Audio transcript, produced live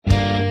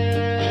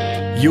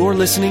You're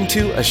listening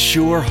to A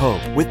Sure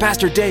Hope with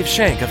Pastor Dave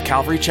Shank of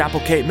Calvary Chapel,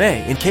 Cape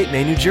May in Cape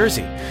May, New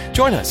Jersey.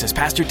 Join us as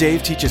Pastor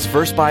Dave teaches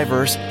verse by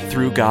verse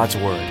through God's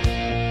Word.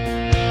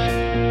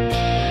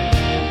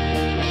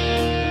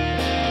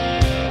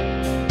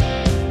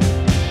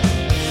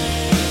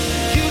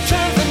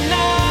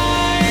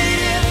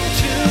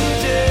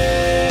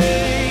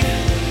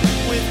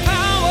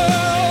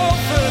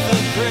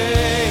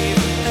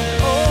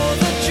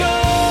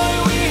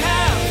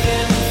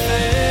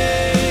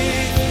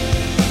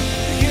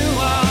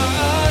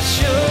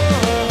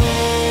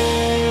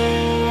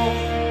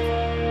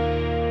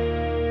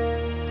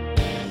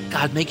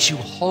 God makes you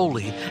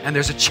holy, and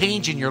there's a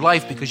change in your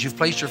life because you've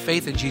placed your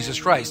faith in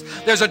Jesus Christ.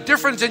 There's a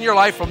difference in your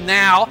life from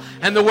now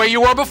and the way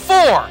you were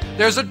before.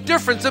 There's a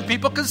difference, and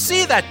people can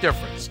see that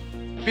difference.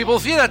 People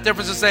see that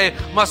difference and say,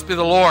 must be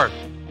the Lord.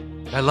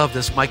 I love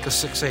this, Micah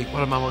 6:8,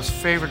 one of my most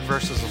favorite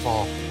verses of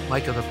all.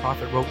 Micah the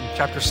prophet wrote in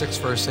chapter 6,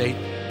 verse 8,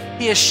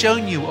 He has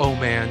shown you, O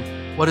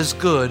man, what is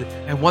good,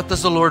 and what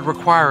does the Lord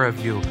require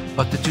of you,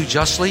 but to do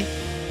justly,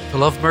 to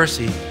love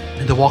mercy,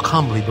 and to walk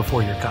humbly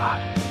before your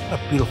God. What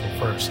a beautiful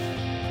verse.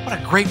 What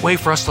a great way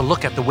for us to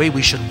look at the way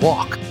we should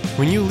walk.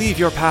 When you leave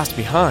your past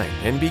behind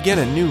and begin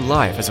a new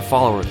life as a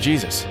follower of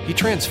Jesus, He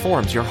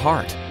transforms your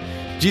heart.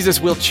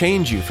 Jesus will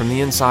change you from the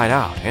inside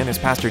out, and as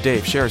Pastor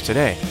Dave shares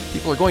today,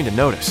 people are going to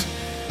notice.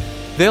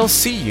 They'll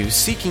see you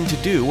seeking to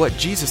do what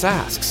Jesus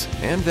asks,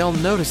 and they'll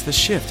notice the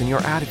shift in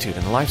your attitude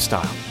and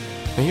lifestyle.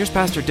 Now here's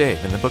Pastor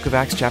Dave in the book of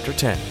Acts chapter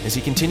 10 as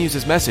he continues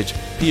his message,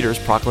 Peter's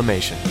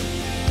proclamation.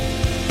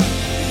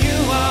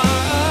 You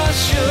are a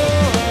sure.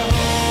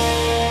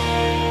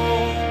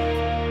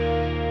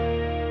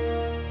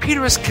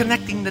 Peter is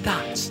connecting the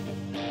dots,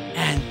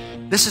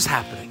 and this is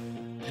happening.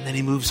 And then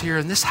he moves here,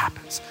 and this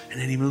happens. And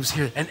then he moves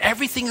here, and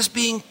everything is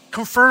being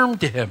confirmed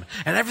to him.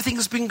 And everything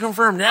is being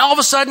confirmed. And all of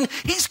a sudden,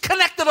 he's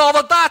connected all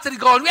the dots, and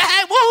he's going,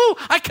 hey,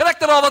 woohoo, I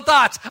connected all the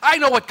dots. I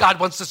know what God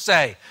wants to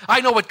say. I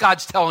know what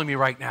God's telling me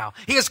right now.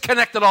 He has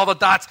connected all the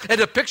dots,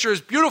 and the picture is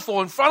beautiful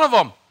in front of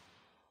him.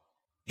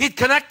 He'd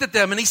connected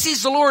them, and he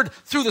sees the Lord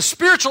through the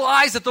spiritual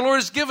eyes that the Lord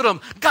has given him.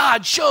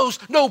 God shows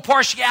no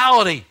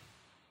partiality.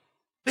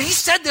 But he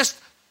said this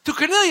to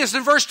Cornelius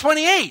in verse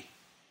 28.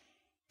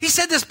 He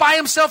said this by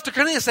himself to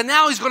Cornelius, and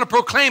now he's going to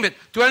proclaim it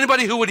to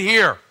anybody who would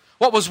hear.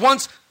 What was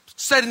once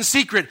said in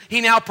secret,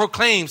 he now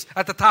proclaims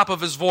at the top of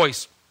his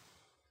voice.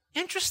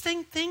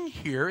 Interesting thing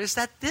here is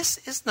that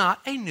this is not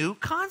a new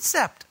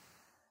concept.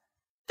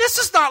 This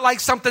is not like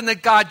something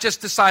that God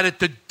just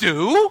decided to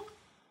do.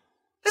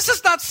 This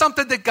is not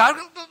something that God...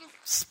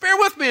 Bear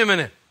with me a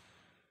minute.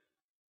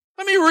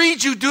 Let me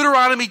read you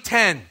Deuteronomy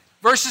 10,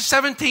 verses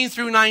 17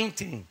 through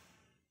 19.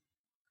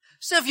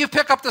 So if you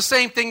pick up the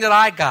same thing that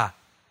I got.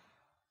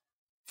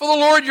 For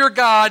the Lord your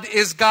God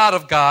is God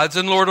of gods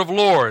and Lord of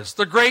lords,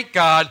 the great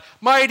God,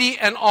 mighty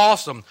and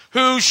awesome,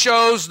 who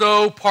shows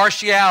no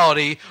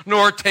partiality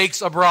nor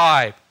takes a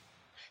bribe.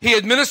 He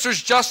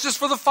administers justice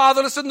for the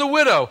fatherless and the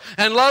widow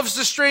and loves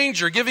the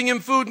stranger, giving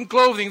him food and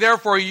clothing.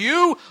 Therefore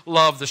you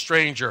love the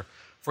stranger,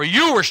 for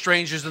you were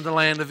strangers in the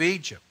land of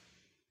Egypt.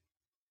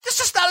 This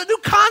is not a new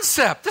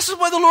concept. This is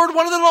why the Lord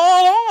wanted it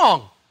all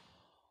along.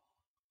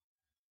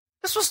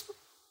 This was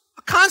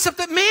a concept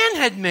that man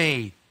had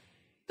made.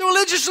 The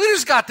religious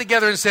leaders got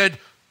together and said,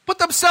 put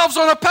themselves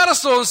on a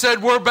pedestal and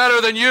said, we're better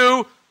than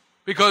you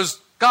because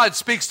God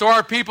speaks to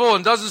our people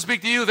and doesn't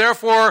speak to you,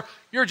 therefore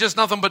you're just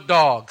nothing but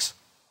dogs.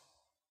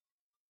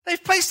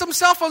 They've placed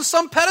themselves on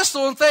some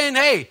pedestal and saying,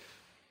 hey,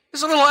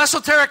 there's a little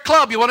esoteric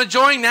club. You want to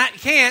join that? You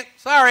can't.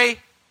 Sorry.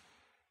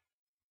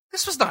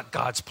 This was not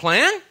God's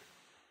plan.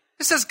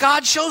 It says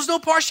God shows no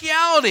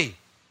partiality.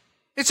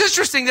 It's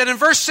interesting that in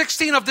verse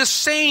 16 of this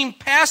same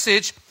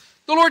passage,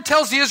 the Lord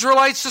tells the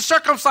Israelites to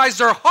circumcise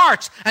their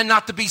hearts and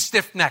not to be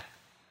stiff-necked.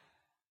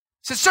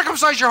 He says,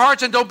 circumcise your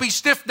hearts and don't be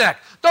stiff-necked.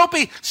 Don't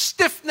be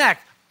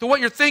stiff-necked to what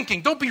you're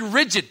thinking. Don't be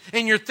rigid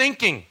in your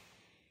thinking.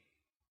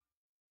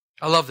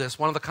 I love this.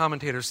 One of the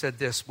commentators said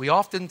this. We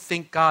often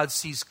think God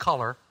sees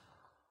color.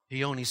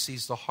 He only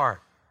sees the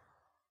heart.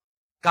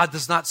 God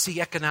does not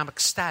see economic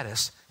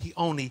status. He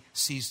only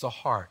sees the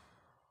heart.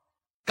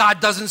 God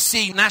doesn't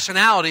see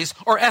nationalities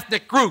or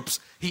ethnic groups.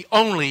 He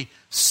only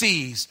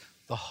sees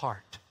the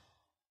heart.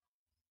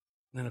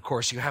 And then, of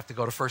course, you have to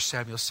go to 1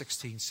 Samuel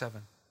 16:7.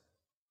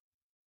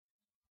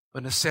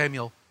 When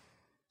Samuel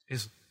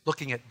is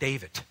looking at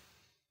David,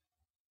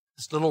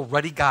 this little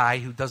ruddy guy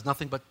who does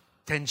nothing but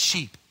tend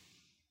sheep.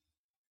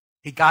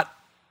 He got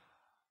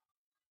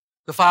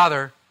the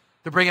father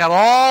to bring out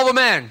all the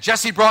men.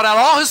 Jesse brought out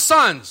all his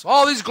sons.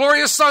 All these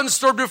glorious sons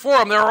stood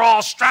before him. They were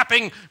all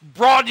strapping,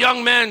 broad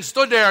young men,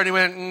 stood there. And he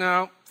went,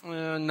 no.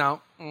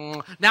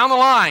 Down the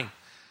line.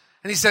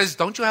 And he says,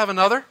 don't you have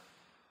another?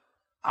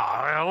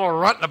 A little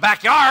runt in the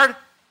backyard.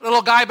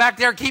 Little guy back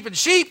there keeping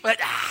sheep. But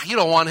you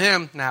don't want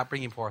him. Nah,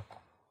 bring him forth.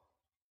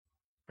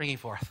 Bring him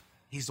forth.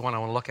 He's the one I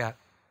want to look at.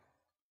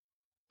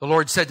 The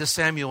Lord said to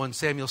Samuel in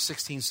Samuel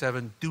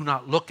 16:7, do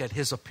not look at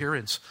his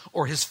appearance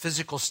or his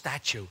physical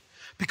stature,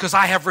 because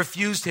I have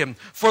refused him.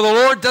 For the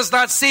Lord does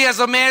not see as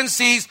a man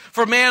sees,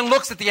 for man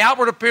looks at the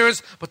outward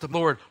appearance, but the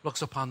Lord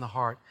looks upon the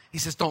heart. He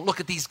says, don't look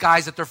at these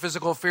guys at their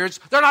physical appearance.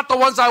 They're not the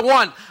ones I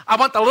want. I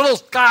want the little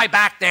guy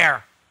back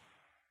there.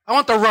 I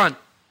want the runt.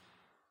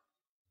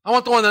 I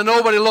want the one that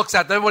nobody looks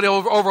at, that everybody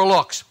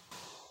overlooks,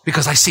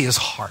 because I see his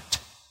heart.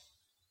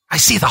 I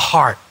see the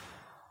heart.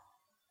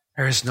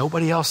 There is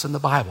nobody else in the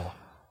Bible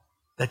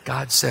that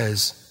God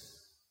says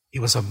he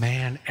was a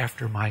man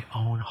after my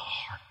own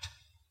heart.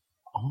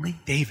 Only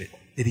David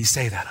did he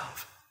say that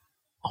of.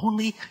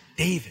 Only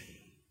David.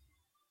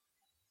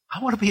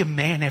 I want to be a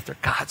man after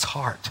God's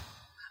heart.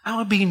 I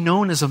want to be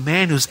known as a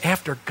man who's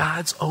after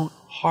God's own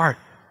heart.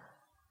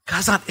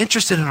 God's not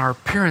interested in our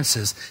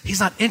appearances. He's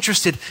not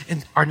interested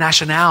in our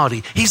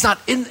nationality. He's not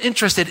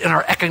interested in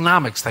our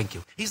economics, thank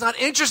you. He's not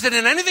interested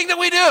in anything that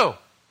we do.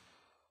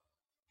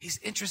 He's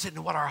interested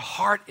in what our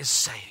heart is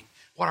saying,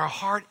 what our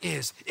heart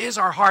is. Is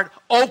our heart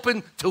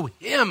open to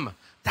him?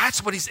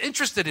 That's what he's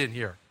interested in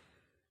here.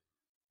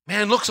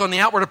 Man looks on the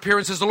outward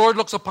appearances, the Lord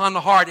looks upon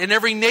the heart. In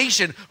every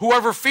nation,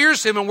 whoever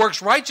fears him and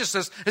works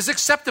righteousness is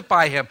accepted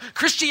by him.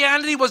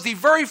 Christianity was the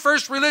very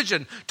first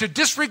religion to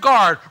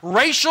disregard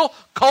racial,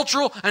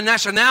 cultural, and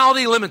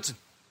nationality limits.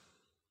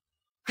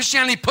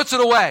 Christianity puts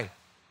it away.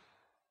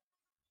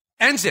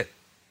 Ends it.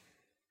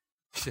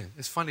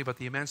 It's funny, but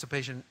the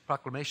Emancipation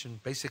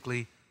Proclamation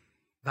basically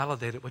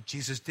validated what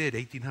Jesus did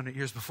 1,800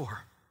 years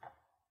before.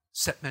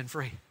 Set men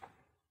free.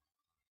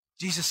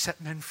 Jesus set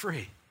men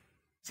free.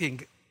 See,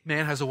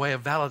 man has a way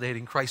of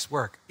validating Christ's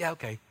work. Yeah,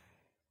 okay.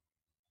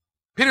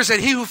 Peter said,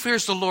 he who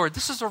fears the Lord,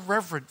 this is a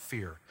reverent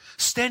fear.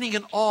 Standing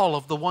in awe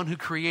of the one who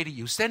created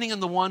you. Standing in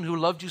the one who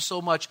loved you so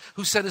much,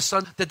 who sent his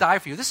son to die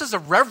for you. This is a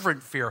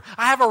reverent fear.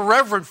 I have a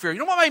reverent fear. You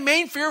know what my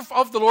main fear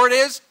of the Lord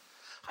is?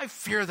 I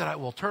fear that I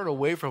will turn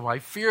away from him. I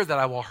fear that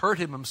I will hurt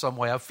him in some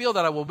way. I feel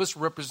that I will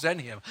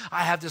misrepresent him.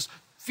 I have this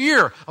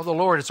fear of the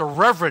Lord. It's a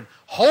reverent,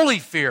 holy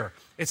fear.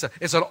 It's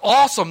an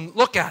awesome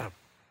look at him.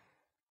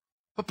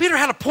 But Peter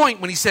had a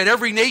point when he said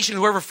every nation,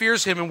 whoever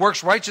fears him and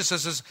works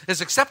righteousness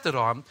is accepted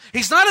on him.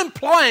 He's not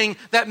implying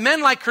that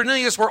men like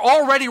Cornelius were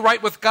already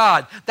right with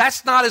God.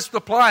 That's not his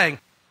applying.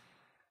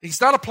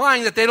 He's not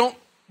applying that they don't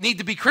need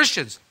to be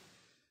Christians.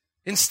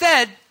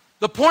 Instead,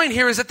 the point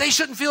here is that they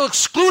shouldn't feel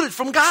excluded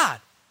from God.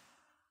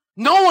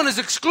 No one is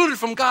excluded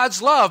from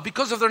God's love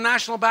because of their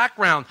national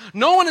background.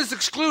 No one is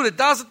excluded.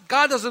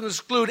 God doesn't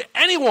exclude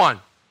anyone.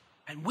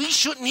 And we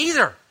shouldn't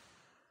either.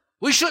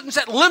 We shouldn't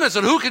set limits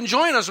on who can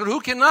join us and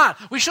who cannot.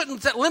 We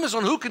shouldn't set limits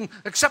on who can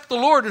accept the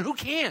Lord and who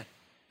can't.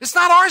 It's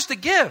not ours to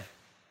give.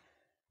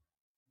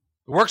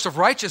 The works of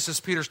righteousness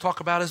Peter's talk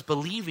about is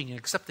believing and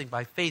accepting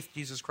by faith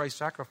Jesus Christ's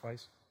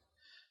sacrifice.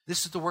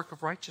 This is the work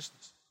of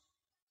righteousness.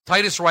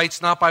 Titus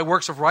writes, not by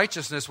works of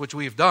righteousness which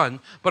we have done,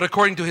 but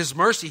according to his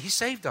mercy he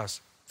saved us.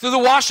 Through the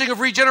washing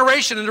of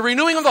regeneration and the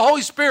renewing of the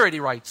Holy Spirit,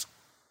 he writes.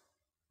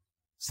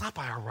 It's not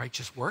by our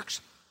righteous works.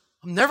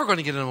 I'm never going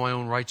to get into my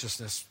own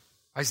righteousness.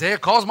 Isaiah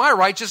calls my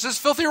righteousness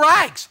filthy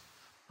rags.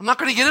 I'm not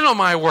going to get in on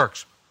my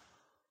works.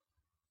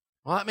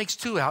 Well, that makes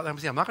two out. I'm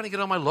not going to get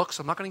on my looks.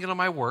 I'm not going to get on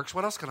my works.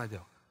 What else can I do?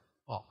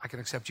 Well, I can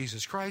accept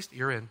Jesus Christ.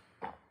 You're in.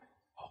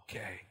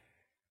 Okay.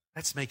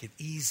 Let's make it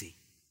easy.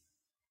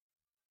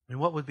 I mean,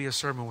 what would be a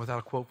sermon without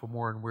a quote from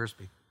Warren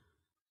Wiersbe?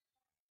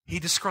 He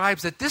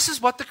describes that this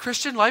is what the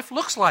Christian life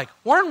looks like.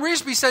 Warren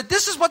Wiersbe said,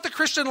 this is what the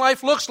Christian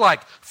life looks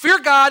like. Fear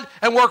God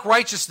and work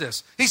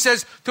righteousness. He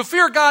says, to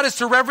fear God is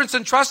to reverence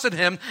and trust in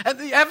him, and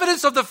the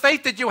evidence of the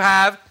faith that you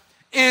have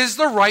is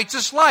the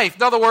righteous life.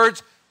 In other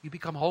words, you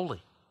become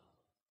holy.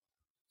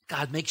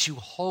 God makes you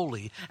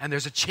holy, and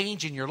there's a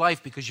change in your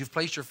life because you've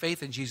placed your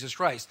faith in Jesus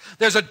Christ.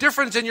 There's a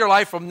difference in your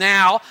life from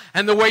now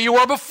and the way you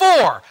were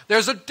before.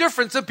 There's a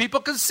difference, and people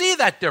can see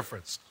that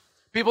difference.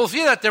 People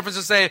see that difference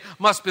and say,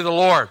 must be the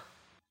Lord.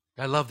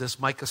 I love this,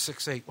 Micah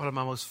 6:8, one of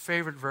my most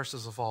favorite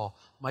verses of all.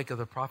 Micah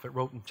the prophet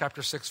wrote in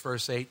chapter 6,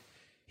 verse 8,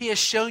 he has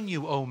shown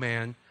you, O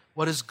man,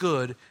 what is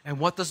good, and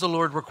what does the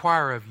Lord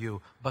require of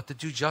you, but to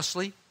do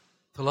justly,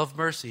 to love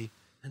mercy,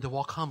 and to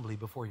walk humbly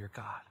before your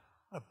God.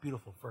 What a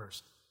beautiful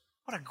verse.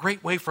 What a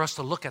great way for us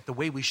to look at the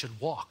way we should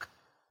walk.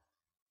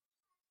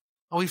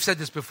 Oh, we've said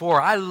this before.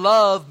 I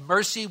love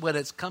mercy when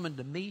it's coming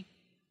to me.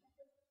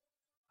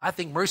 I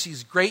think mercy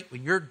is great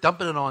when you're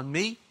dumping it on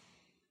me.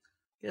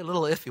 Get a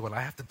little iffy when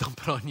I have to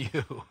dump it on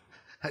you.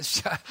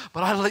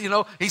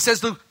 But he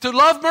says to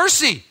love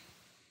mercy,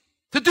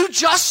 to do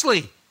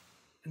justly,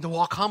 and to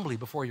walk humbly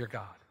before your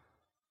God.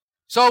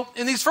 So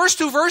in these first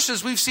two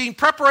verses, we've seen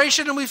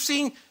preparation and we've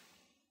seen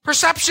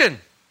perception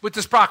with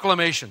this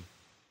proclamation.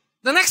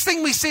 The next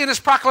thing we see in this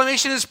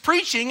proclamation is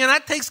preaching, and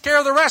that takes care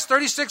of the rest,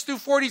 36 through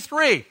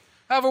 43.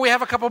 However, we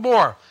have a couple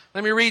more.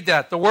 Let me read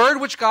that. The word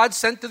which God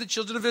sent to the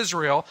children of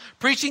Israel,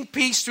 preaching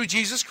peace through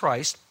Jesus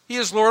Christ, he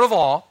is Lord of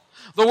all.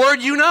 The word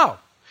you know,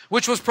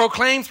 which was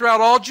proclaimed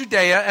throughout all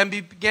Judea and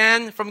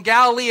began from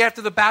Galilee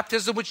after the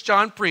baptism which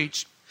John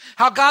preached,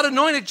 how God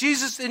anointed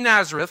Jesus in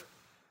Nazareth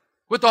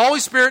with the Holy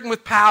Spirit and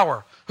with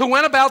power, who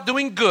went about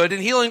doing good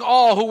and healing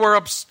all who were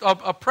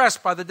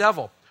oppressed by the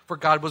devil, for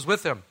God was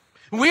with him.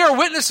 We are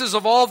witnesses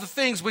of all the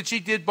things which he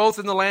did both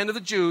in the land of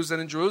the Jews and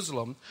in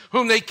Jerusalem,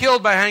 whom they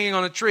killed by hanging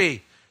on a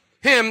tree.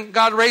 Him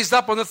God raised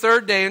up on the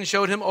third day and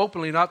showed him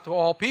openly, not to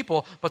all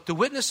people, but to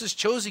witnesses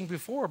chosen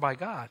before by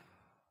God.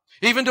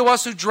 Even to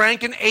us who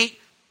drank and ate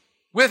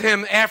with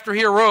him after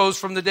he arose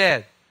from the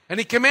dead. And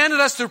he commanded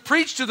us to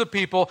preach to the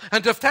people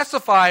and to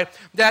testify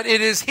that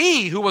it is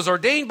he who was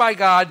ordained by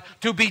God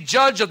to be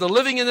judge of the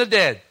living and the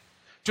dead.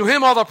 To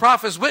him all the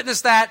prophets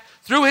witness that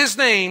through his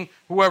name,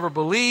 whoever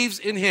believes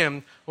in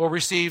him will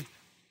receive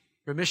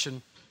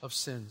remission of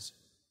sins.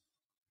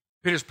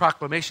 Peter's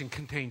proclamation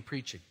contained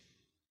preaching.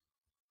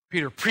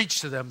 Peter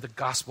preached to them the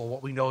gospel,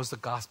 what we know as the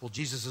gospel,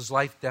 Jesus'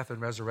 life, death,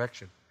 and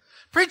resurrection.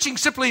 Preaching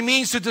simply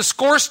means to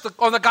discourse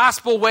on the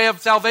gospel way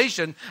of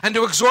salvation and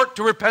to exhort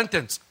to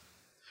repentance.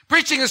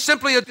 Preaching is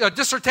simply a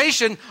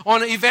dissertation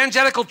on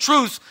evangelical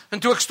truths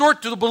and to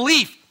exhort to the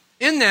belief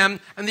in them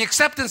and the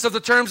acceptance of the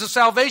terms of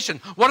salvation.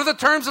 What are the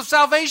terms of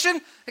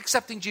salvation?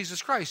 Accepting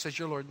Jesus Christ as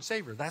your Lord and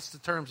Savior. That's the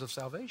terms of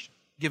salvation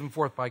given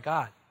forth by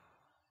God.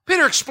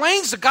 Peter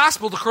explains the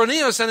gospel to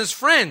Cornelius and his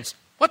friends.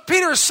 What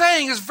Peter is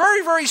saying is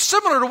very, very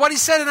similar to what he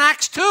said in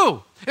Acts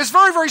 2. It's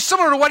very, very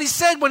similar to what he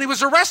said when he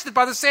was arrested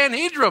by the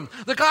Sanhedrin.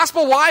 The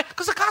gospel, why?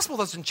 Because the gospel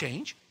doesn't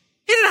change.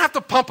 He didn't have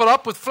to pump it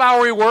up with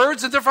flowery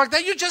words and different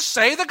like that. You just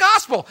say the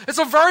gospel. It's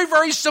a very,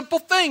 very simple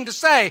thing to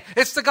say.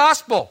 It's the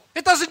gospel.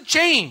 It doesn't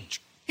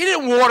change. He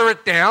didn't water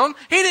it down.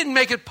 He didn't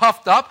make it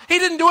puffed up. He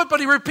didn't do it, but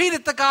he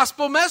repeated the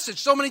gospel message.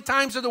 So many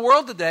times in the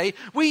world today,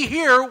 we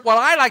hear what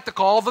I like to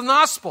call the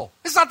gospel.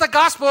 It's not the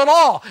gospel at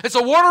all. It's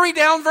a watery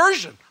down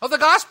version of the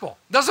gospel.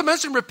 Doesn't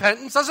mention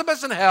repentance, doesn't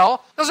mention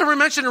hell, doesn't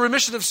mention a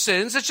remission of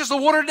sins. It's just a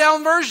watered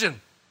down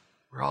version.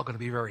 We're all going to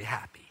be very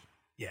happy.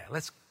 Yeah,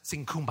 let's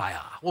sing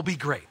Kumbaya. We'll be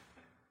great.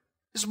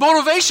 It's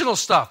motivational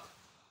stuff.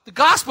 The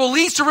gospel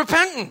leads to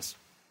repentance.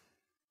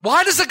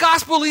 Why does the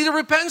gospel lead to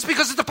repentance?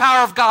 Because it's the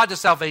power of God to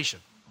salvation.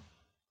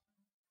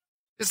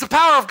 It's the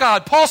power of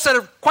God. Paul said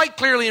it quite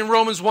clearly in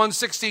Romans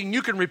 1:16.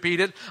 You can repeat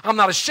it. I'm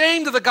not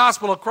ashamed of the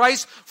gospel of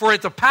Christ, for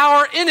the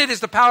power in it is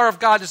the power of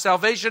God to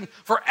salvation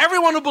for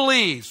everyone who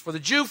believes, for the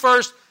Jew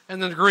first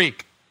and then the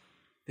Greek.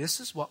 This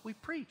is what we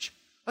preach.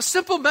 A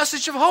simple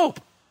message of hope.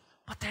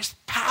 But there's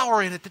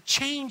power in it to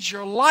change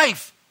your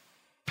life.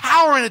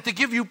 Power in it to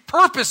give you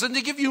purpose and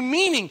to give you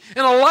meaning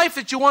in a life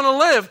that you want to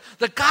live.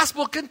 The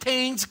gospel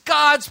contains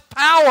God's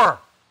power.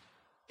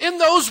 In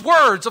those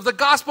words of the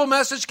gospel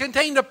message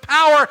contain the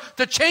power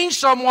to change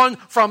someone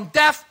from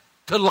death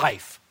to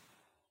life.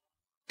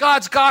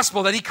 God's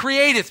gospel that he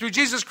created through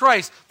Jesus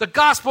Christ, the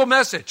gospel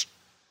message.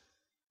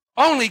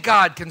 Only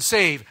God can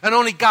save and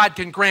only God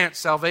can grant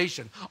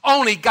salvation.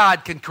 Only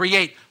God can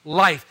create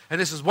life.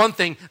 And this is one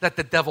thing that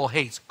the devil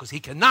hates because he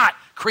cannot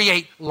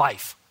create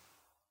life.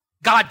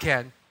 God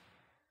can.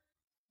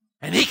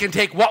 And he can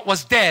take what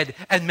was dead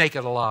and make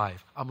it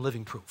alive. I'm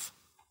living proof.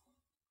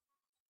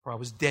 For I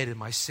was dead in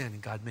my sin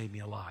and God made me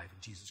alive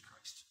in Jesus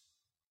Christ.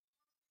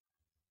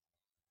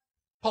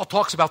 Paul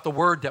talks about the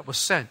word that was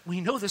sent.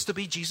 We know this to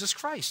be Jesus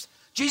Christ.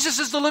 Jesus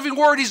is the living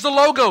word. He's the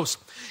Logos.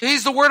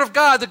 He's the word of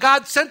God, the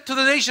God sent to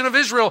the nation of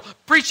Israel,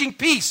 preaching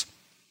peace.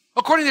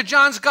 According to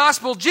John's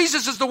gospel,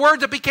 Jesus is the word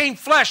that became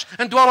flesh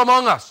and dwelt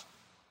among us.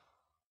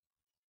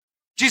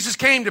 Jesus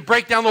came to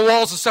break down the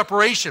walls of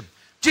separation.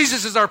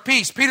 Jesus is our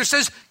peace. Peter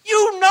says,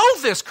 you know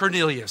this,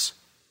 Cornelius.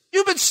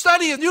 You've been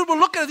studying, you've been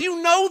looking at it,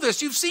 you know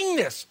this, you've seen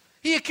this.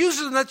 He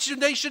accuses them that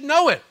they should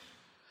know it.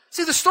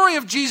 See, the story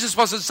of Jesus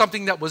wasn't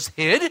something that was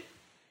hid.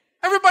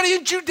 Everybody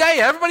in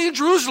Judea, everybody in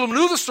Jerusalem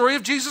knew the story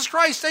of Jesus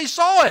Christ. They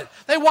saw it.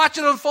 They watched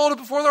it unfolded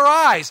before their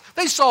eyes.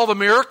 They saw the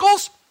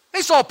miracles.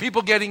 They saw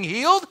people getting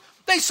healed.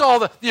 They saw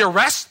the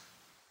arrest.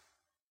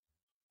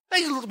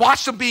 They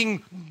watched them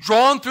being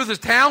drawn through the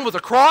town with a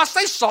cross.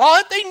 They saw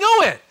it. They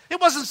knew it.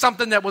 It wasn't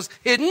something that was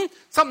hidden,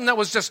 something that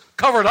was just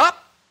covered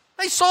up.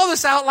 They saw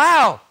this out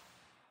loud.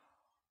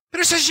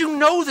 Peter says, you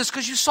know this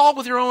because you saw it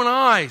with your own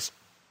eyes.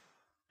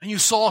 And you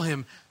saw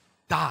him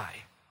die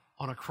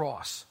on a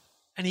cross.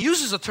 And he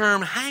uses the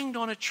term hanged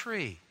on a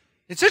tree.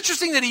 It's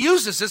interesting that he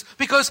uses this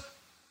because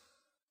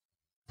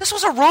this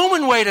was a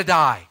Roman way to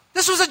die.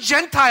 This was a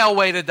Gentile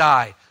way to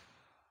die.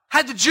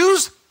 Had the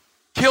Jews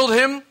killed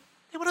him,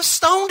 they would have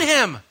stoned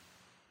him.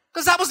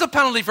 Because that was the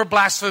penalty for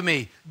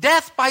blasphemy.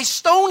 Death by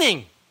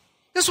stoning.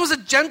 This was a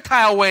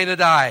Gentile way to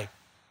die.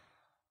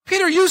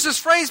 Peter used this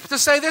phrase to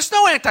say there's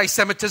no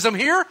anti-Semitism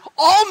here.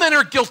 All men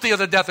are guilty of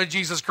the death of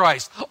Jesus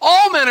Christ.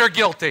 All men are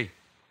guilty.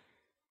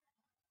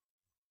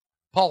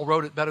 Paul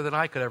wrote it better than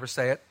I could ever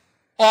say it.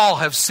 All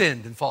have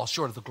sinned and fall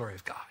short of the glory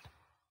of God.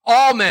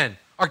 All men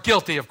are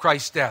guilty of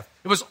Christ's death.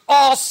 It was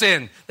all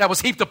sin that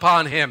was heaped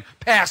upon him,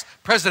 past,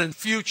 present, and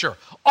future.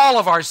 All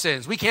of our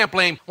sins. We can't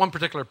blame one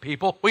particular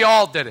people. We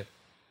all did it.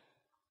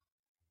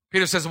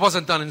 Peter says it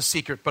wasn't done in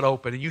secret but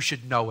open, and you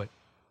should know it.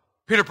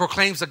 Peter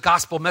proclaims the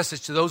gospel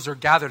message to those who are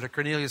gathered at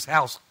Cornelius'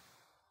 house.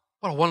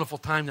 What a wonderful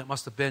time that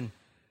must have been.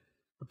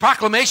 The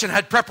proclamation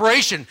had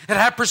preparation, it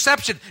had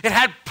perception, it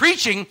had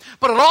preaching,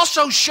 but it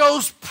also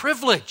shows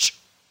privilege.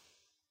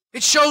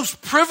 It shows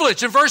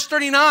privilege. In verse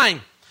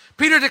 39,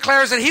 Peter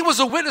declares that he was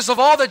a witness of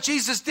all that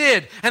Jesus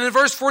did. And in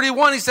verse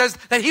 41, he says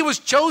that he was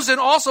chosen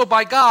also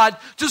by God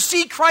to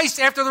see Christ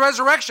after the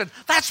resurrection.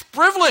 That's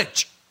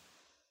privilege.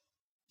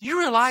 Do you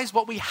realize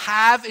what we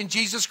have in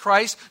Jesus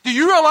Christ? Do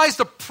you realize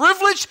the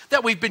privilege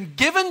that we've been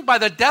given by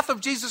the death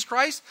of Jesus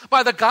Christ,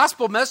 by the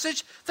gospel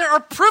message? There are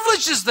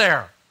privileges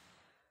there.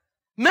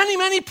 Many,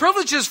 many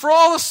privileges for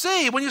all to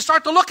see. When you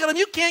start to look at them,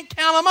 you can't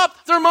count them up.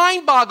 They're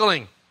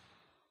mind-boggling.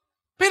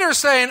 Peter is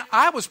saying,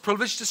 I was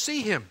privileged to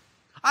see him.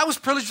 I was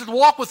privileged to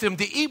walk with him,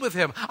 to eat with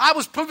him. I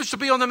was privileged to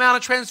be on the Mount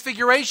of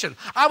Transfiguration.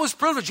 I was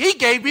privileged. He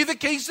gave me the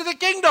keys to the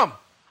kingdom.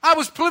 I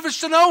was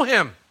privileged to know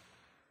him.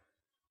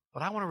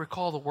 But I want to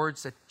recall the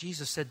words that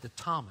Jesus said to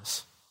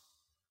Thomas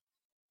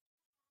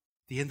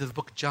at the end of the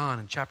book of John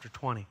in chapter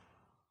 20.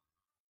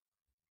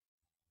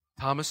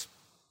 Thomas,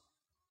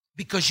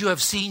 because you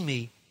have seen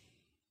me,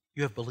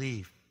 you have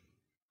believed.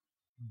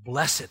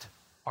 Blessed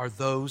are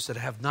those that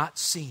have not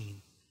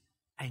seen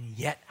and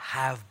yet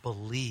have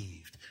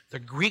believed. The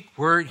Greek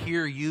word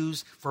here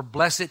used for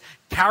blessed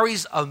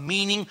carries a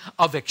meaning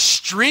of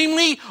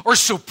extremely or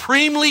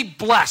supremely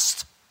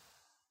blessed.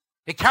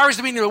 It carries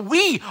the meaning that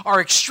we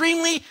are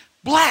extremely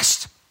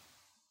blessed.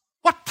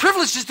 What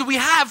privileges do we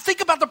have?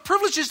 Think about the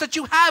privileges that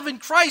you have in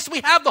Christ.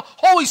 We have the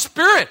Holy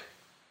Spirit,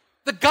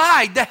 the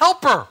guide, the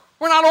helper.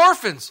 We're not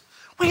orphans.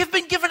 We have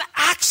been given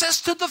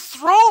access to the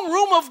throne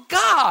room of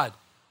God.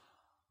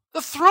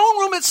 The throne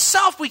room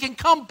itself, we can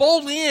come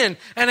boldly in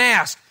and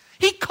ask.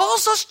 He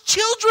calls us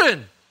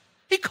children.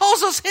 He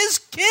calls us his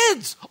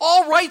kids.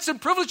 All rights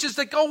and privileges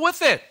that go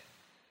with it.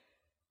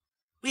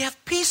 We have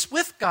peace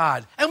with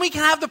God, and we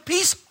can have the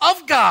peace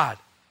of God.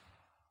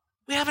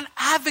 We have an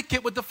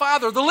advocate with the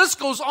Father. The list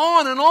goes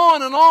on and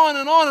on and on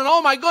and on, and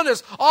oh my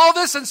goodness, all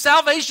this and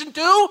salvation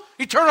too?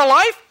 Eternal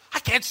life? I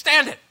can't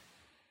stand it.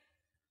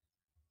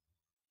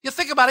 You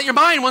think about it, your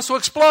mind wants to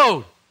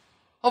explode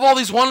of all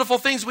these wonderful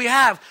things we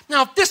have.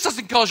 Now, if this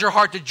doesn't cause your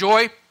heart to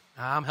joy,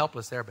 I'm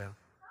helpless there, Ben.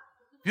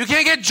 If you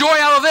can't get joy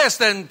out of this,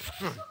 then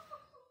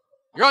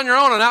you're on your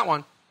own on that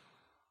one.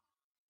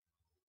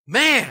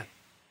 Man,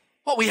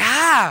 what we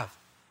have.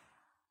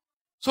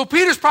 So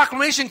Peter's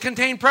proclamation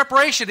contained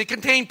preparation, it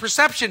contained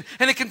perception,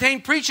 and it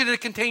contained preaching, and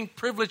it contained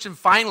privilege, and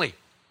finally,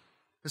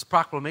 this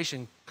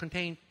proclamation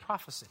contained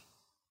prophecy.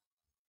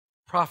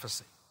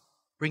 Prophecy,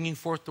 bringing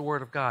forth the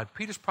word of God.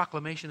 Peter's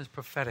proclamation is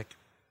prophetic.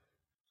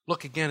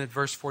 Look again at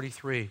verse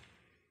 43.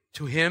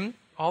 To him,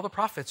 all the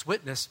prophets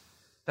witness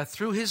that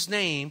through his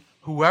name,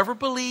 whoever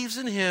believes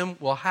in him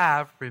will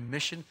have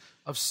remission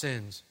of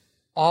sins.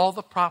 All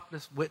the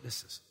prophets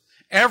witnesses.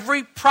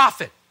 Every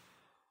prophet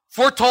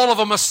foretold of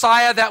a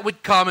Messiah that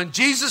would come. And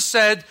Jesus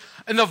said,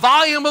 in the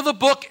volume of the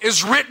book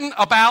is written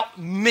about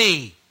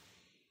me.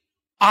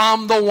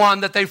 I'm the one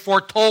that they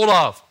foretold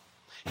of.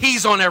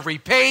 He's on every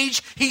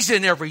page. He's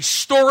in every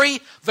story.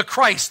 The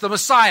Christ, the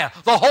Messiah,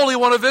 the Holy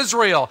One of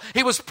Israel.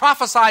 He was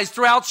prophesied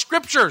throughout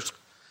Scriptures.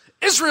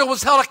 Israel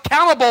was held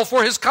accountable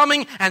for his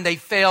coming, and they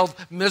failed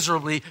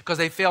miserably because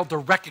they failed to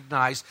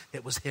recognize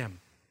it was him.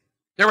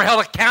 They were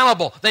held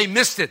accountable. They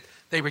missed it.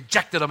 They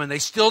rejected him, and they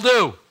still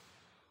do.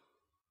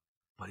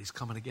 But he's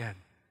coming again.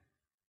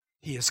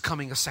 He is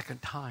coming a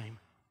second time.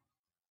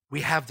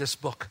 We have this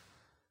book.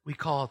 We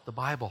call it the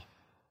Bible.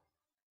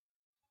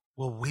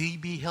 Will we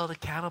be held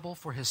accountable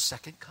for his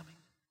second coming?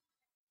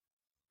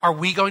 Are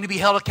we going to be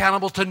held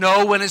accountable to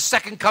know when his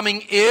second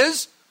coming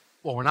is?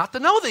 Well, we're not to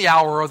know the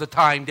hour or the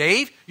time,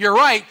 Dave. You're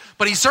right.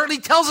 But he certainly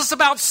tells us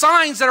about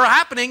signs that are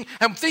happening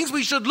and things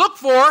we should look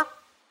for.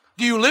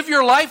 Do you live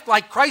your life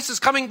like Christ is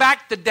coming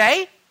back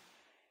today?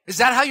 Is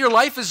that how your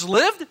life is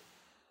lived?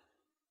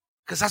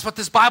 Because that's what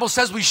this Bible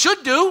says we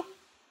should do.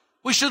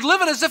 We should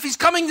live it as if he's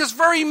coming this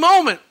very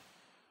moment.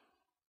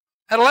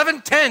 At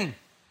 11:10,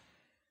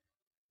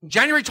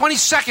 January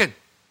 22nd,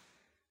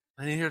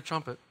 I didn't hear a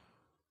trumpet.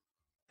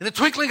 In the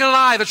twinkling of an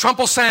eye, the trump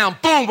will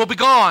sound. Boom, we'll be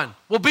gone.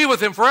 We'll be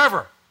with him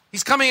forever.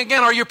 He's coming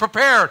again. Are you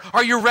prepared?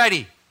 Are you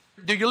ready?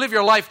 Do you live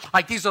your life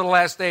like these are the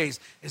last days?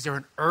 Is there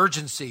an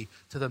urgency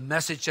to the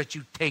message that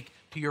you take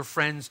to your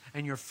friends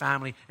and your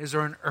family? Is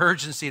there an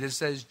urgency that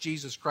says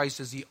Jesus Christ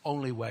is the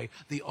only way,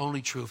 the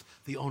only truth,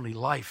 the only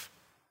life?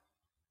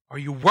 Are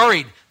you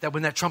worried that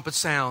when that trumpet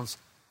sounds,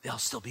 they'll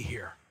still be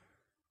here?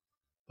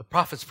 The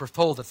prophets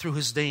foretold that through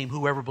his name,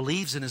 whoever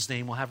believes in his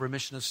name will have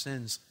remission of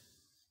sins.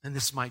 And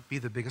this might be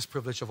the biggest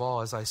privilege of all,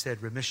 as I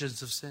said,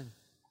 remissions of sin.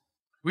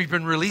 We've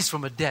been released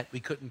from a debt we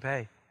couldn't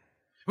pay.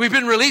 We've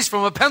been released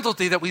from a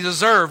penalty that we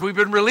deserve. We've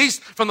been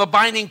released from the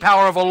binding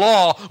power of a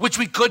law which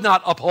we could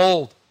not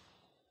uphold.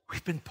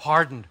 We've been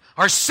pardoned.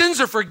 Our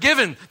sins are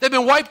forgiven. They've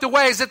been wiped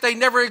away as if they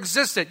never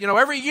existed. You know,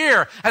 every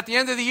year, at the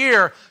end of the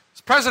year,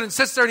 the president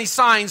sits there and he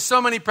signs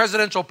so many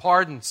presidential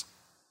pardons.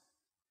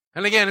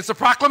 And again, it's a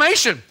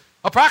proclamation.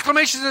 A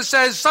proclamation that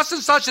says such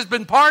and such has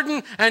been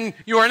pardoned and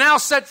you are now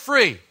set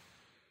free.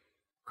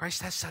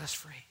 Christ has set us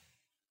free.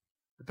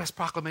 The best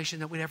proclamation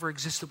that would ever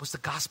existed was the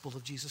gospel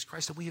of Jesus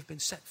Christ, and we have been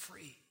set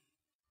free.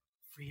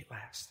 Free at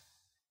last.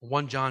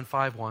 1 John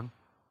 5:1.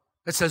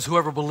 It says,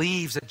 whoever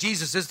believes that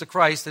Jesus is the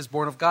Christ is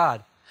born of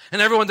God.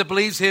 And everyone that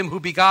believes him who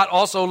begot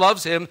also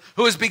loves him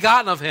who is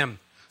begotten of him.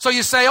 So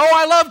you say, oh,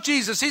 I love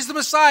Jesus. He's the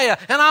Messiah.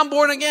 And I'm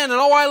born again. And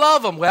oh, I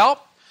love him.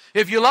 Well,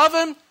 if you love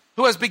him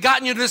who has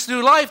begotten you to this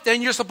new life,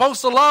 then you're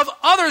supposed to love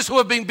others who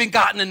have been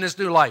begotten in this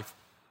new life.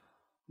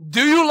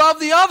 Do you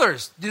love the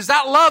others? Is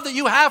that love that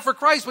you have for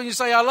Christ when you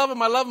say, I love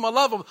him, I love him, I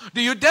love him?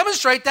 Do you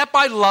demonstrate that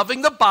by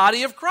loving the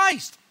body of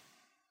Christ?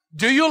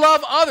 Do you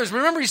love others?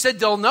 Remember, he said,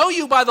 they'll know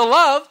you by the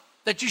love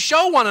that you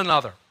show one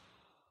another.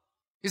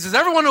 He says,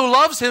 everyone who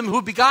loves him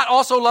who begot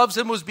also loves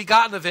him who is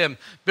begotten of him.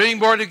 Being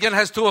born again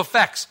has two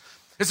effects.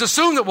 It's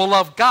assumed that we'll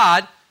love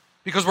God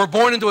because we're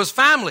born into his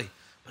family.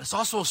 But it's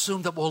also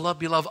assumed that we'll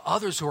love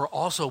others who are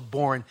also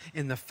born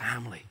in the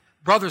family.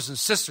 Brothers and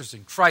sisters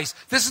in Christ.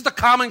 This is the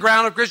common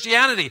ground of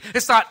Christianity.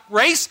 It's not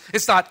race.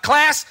 It's not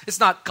class. It's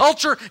not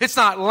culture. It's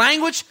not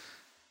language.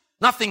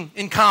 Nothing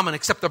in common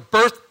except the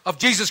birth of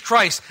Jesus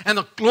Christ and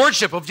the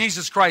lordship of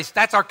Jesus Christ.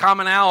 That's our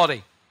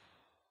commonality.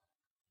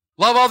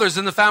 Love others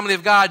in the family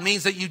of God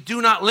means that you do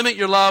not limit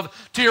your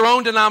love to your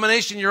own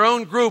denomination, your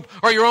own group,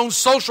 or your own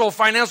social,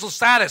 financial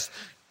status,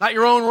 not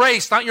your own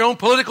race, not your own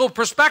political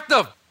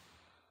perspective,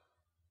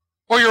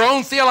 or your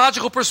own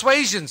theological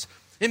persuasions.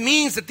 It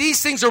means that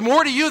these things are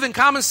more to you than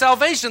common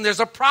salvation. There's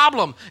a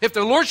problem. If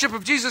the lordship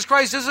of Jesus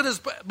Christ isn't his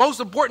most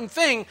important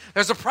thing,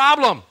 there's a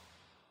problem.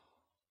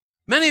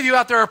 Many of you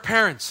out there are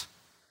parents.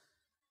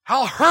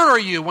 How hurt are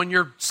you when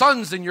your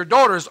sons and your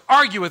daughters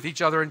argue with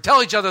each other and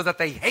tell each other that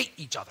they hate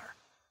each other?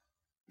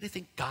 What do you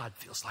think God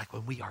feels like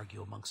when we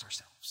argue amongst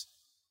ourselves?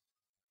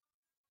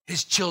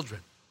 His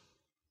children.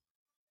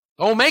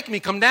 Don't make me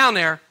come down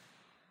there.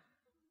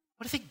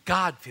 What do you think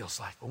God feels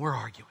like when we're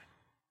arguing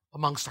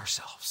amongst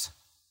ourselves?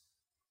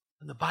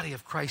 When the body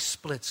of Christ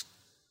splits,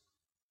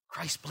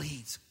 Christ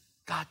bleeds,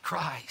 God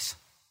cries.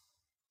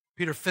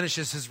 Peter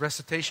finishes his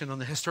recitation on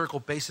the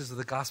historical basis of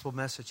the gospel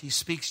message. He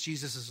speaks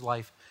Jesus'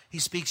 life. He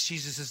speaks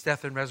Jesus'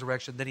 death and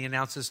resurrection. Then he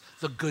announces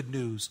the good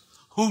news.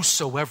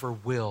 Whosoever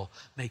will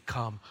may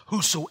come.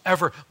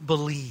 Whosoever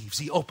believes.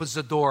 He opens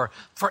the door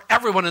for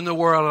everyone in the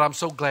world. And I'm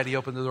so glad he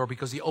opened the door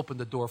because he opened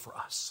the door for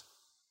us.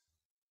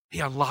 He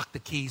unlocked the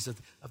keys of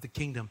the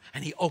kingdom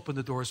and he opened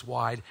the doors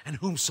wide. And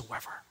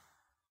whomsoever.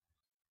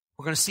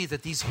 We're going to see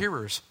that these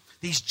hearers,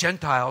 these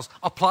Gentiles,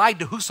 applied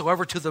to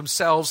whosoever to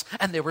themselves,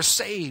 and they were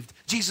saved.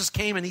 Jesus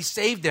came and he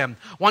saved them.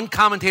 One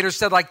commentator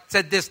said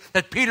this,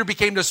 that Peter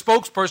became the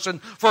spokesperson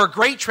for a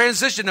great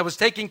transition that was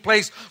taking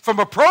place from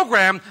a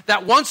program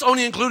that once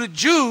only included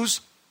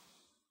Jews,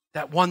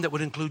 that one that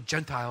would include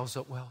Gentiles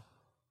as well.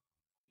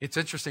 It's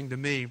interesting to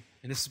me,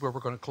 and this is where we're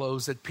going to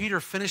close, that Peter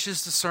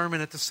finishes the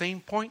sermon at the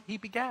same point he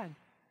began.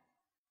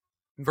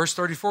 In verse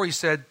 34, he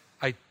said,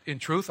 in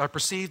truth, I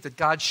perceive that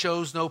God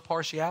shows no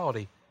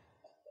partiality.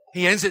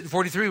 He ends it in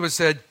 43 when it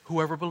said,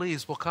 whoever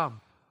believes will come.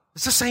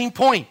 It's the same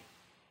point.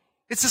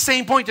 It's the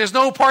same point. There's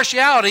no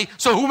partiality,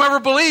 so whomever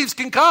believes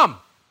can come.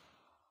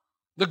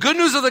 The good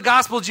news of the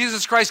gospel of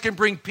Jesus Christ can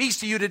bring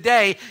peace to you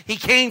today. He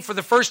came for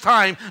the first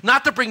time,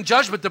 not to bring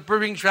judgment, to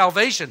bring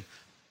salvation.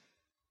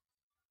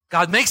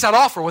 God makes that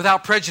offer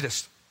without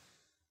prejudice.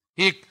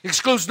 He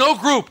excludes no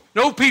group,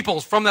 no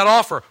peoples from that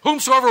offer.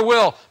 Whomsoever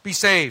will be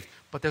saved.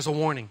 But there's a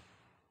warning.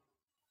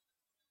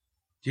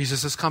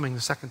 Jesus is coming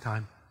the second time,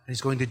 and he's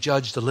going to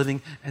judge the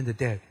living and the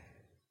dead.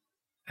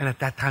 And at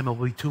that time, it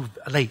will be too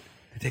late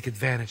to take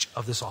advantage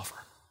of this offer.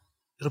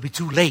 It'll be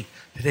too late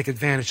to take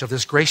advantage of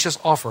this gracious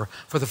offer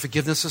for the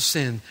forgiveness of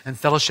sin and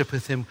fellowship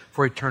with him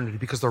for eternity,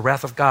 because the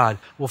wrath of God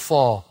will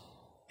fall,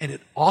 and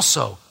it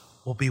also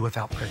will be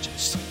without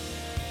prejudice.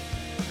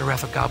 The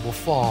wrath of God will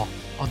fall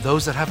on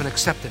those that haven't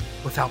accepted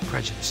without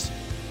prejudice.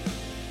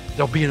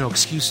 There'll be no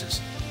excuses.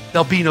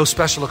 There'll be no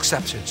special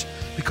exceptions,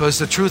 because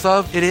the truth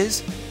of it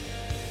is,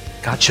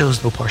 God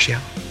shows no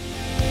partiality.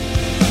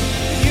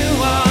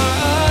 You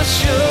are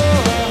sure.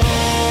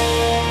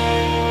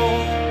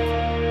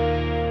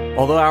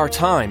 Although our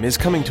time is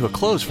coming to a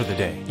close for the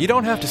day, you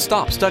don't have to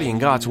stop studying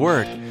God's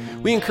Word.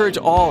 We encourage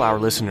all our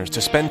listeners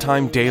to spend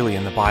time daily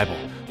in the Bible,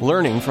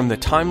 learning from the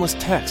timeless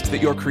text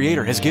that your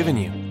Creator has given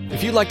you.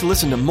 If you'd like to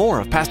listen to more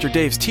of Pastor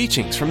Dave's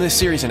teachings from this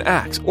series in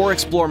Acts, or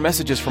explore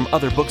messages from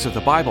other books of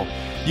the Bible,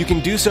 you can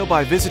do so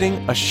by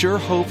visiting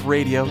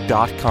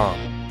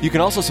ASureHopeRadio.com. You can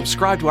also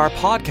subscribe to our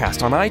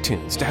podcast on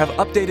iTunes to have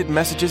updated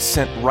messages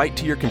sent right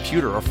to your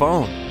computer or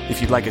phone. If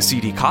you'd like a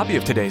CD copy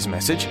of today's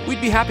message, we'd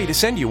be happy to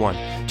send you one.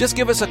 Just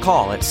give us a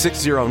call at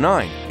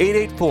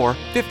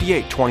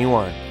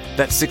 609-884-5821.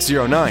 That's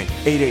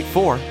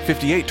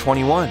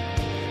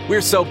 609-884-5821.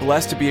 We're so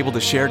blessed to be able to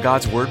share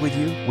God's Word with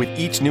you with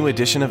each new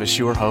edition of A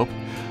Sure Hope,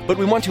 but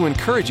we want to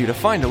encourage you to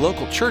find a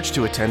local church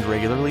to attend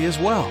regularly as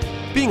well.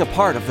 Being a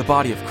part of the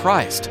body of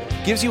Christ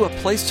gives you a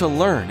place to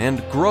learn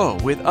and grow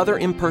with other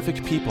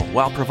imperfect people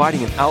while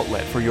providing an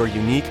outlet for your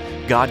unique,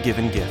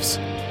 God-given gifts.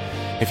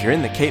 If you're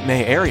in the Cape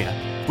May area,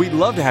 we'd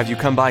love to have you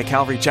come by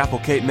Calvary Chapel,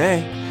 Cape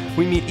May.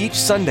 We meet each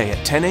Sunday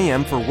at 10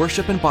 a.m. for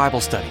worship and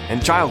Bible study,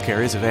 and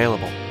childcare is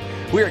available.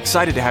 We're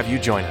excited to have you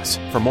join us.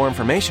 For more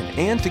information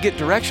and to get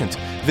directions,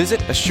 visit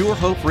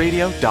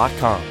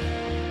ASureHopeRadio.com.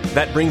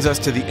 That brings us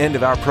to the end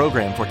of our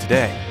program for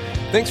today.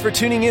 Thanks for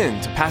tuning in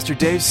to Pastor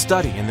Dave's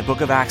study in the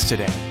book of Acts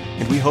today,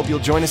 and we hope you'll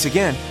join us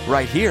again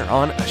right here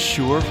on A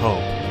Sure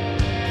Hope.